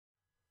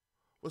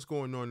What's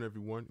going on,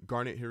 everyone?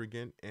 Garnet here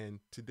again,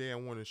 and today I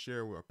want to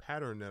share a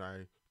pattern that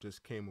I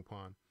just came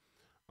upon.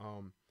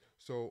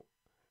 So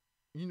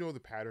you know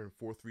the pattern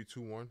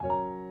 4-3-2-1.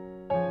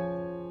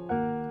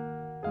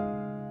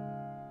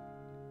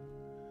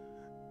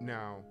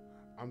 Now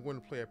I'm going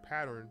to play a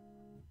pattern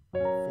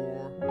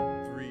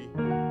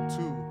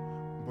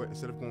 4-3-2, but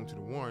instead of going to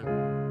the 1,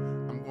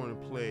 I'm going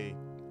to play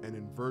an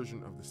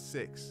inversion of the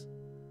 6,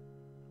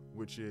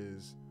 which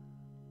is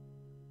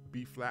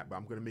B flat, but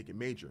I'm going to make it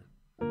major.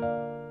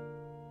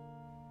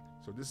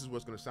 So this is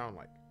what's going to sound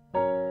like.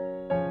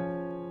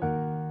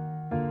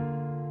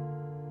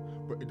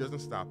 But it doesn't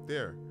stop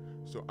there.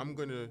 So I'm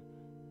going to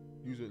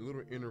use a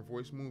little inner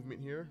voice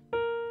movement here.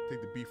 Take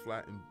the B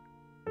flat and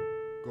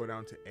go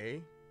down to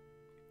A.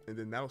 And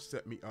then that'll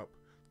set me up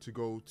to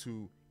go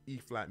to E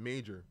flat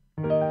major.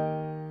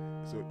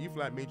 So E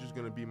flat major is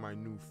going to be my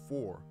new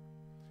 4.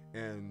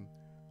 And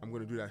I'm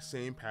going to do that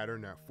same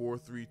pattern, that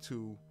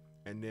 4-3-2,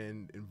 and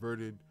then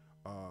inverted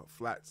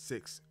flat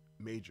 6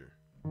 major.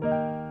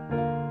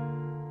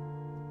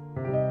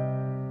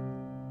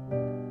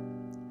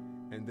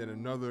 And then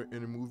another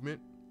inner movement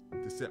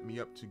to set me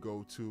up to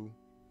go to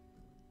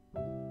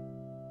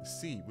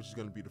C, which is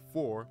going to be the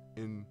 4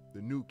 in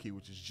the new key,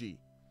 which is G.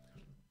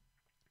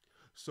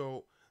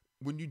 So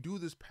when you do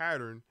this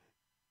pattern,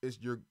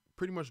 you're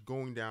pretty much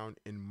going down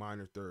in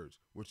minor thirds,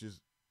 which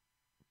is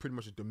pretty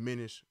much a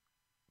diminished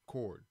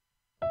chord,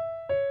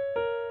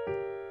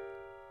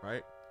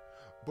 right?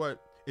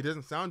 But it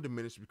doesn't sound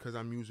diminished because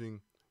I'm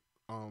using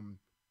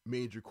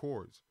major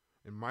chords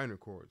and minor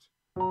chords.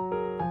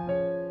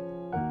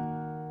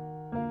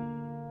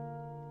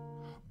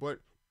 But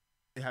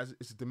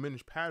it's a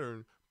diminished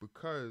pattern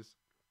because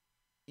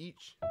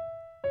each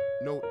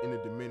note in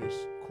a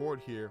diminished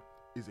chord here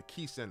is a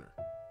key center.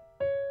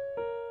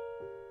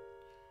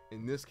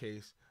 In this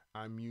case,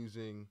 I'm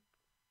using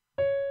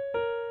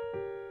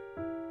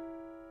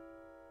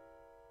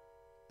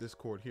this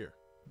chord here.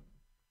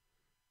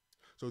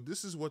 So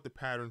this is what the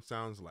pattern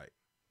sounds like.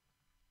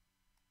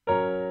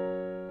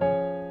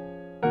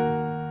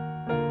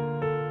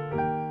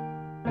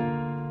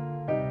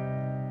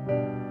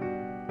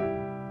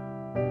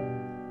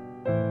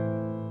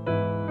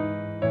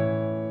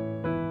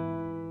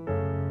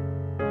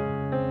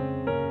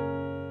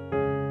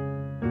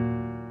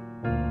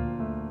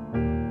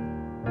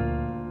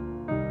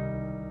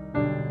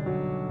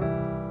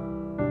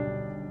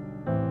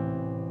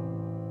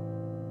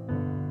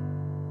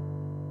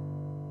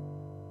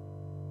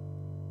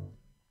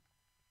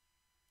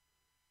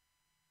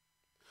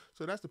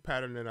 So that's the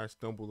pattern that I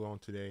stumbled on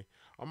today.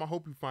 I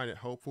hope you find it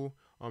helpful.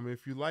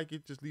 If you like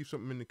it, just leave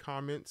something in the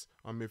comments.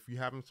 If you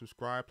haven't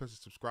subscribed, press the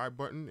subscribe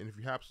button. And if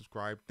you have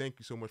subscribed, thank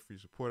you so much for your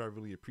support. I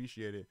really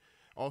appreciate it.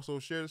 Also,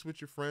 share this with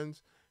your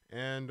friends.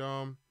 And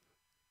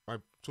my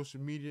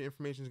social media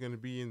information is going to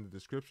be in the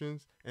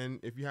descriptions. And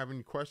if you have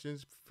any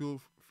questions,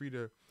 feel free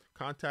to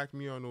contact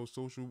me on those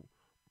social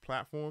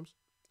platforms.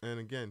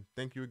 And again,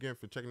 thank you again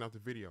for checking out the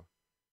video.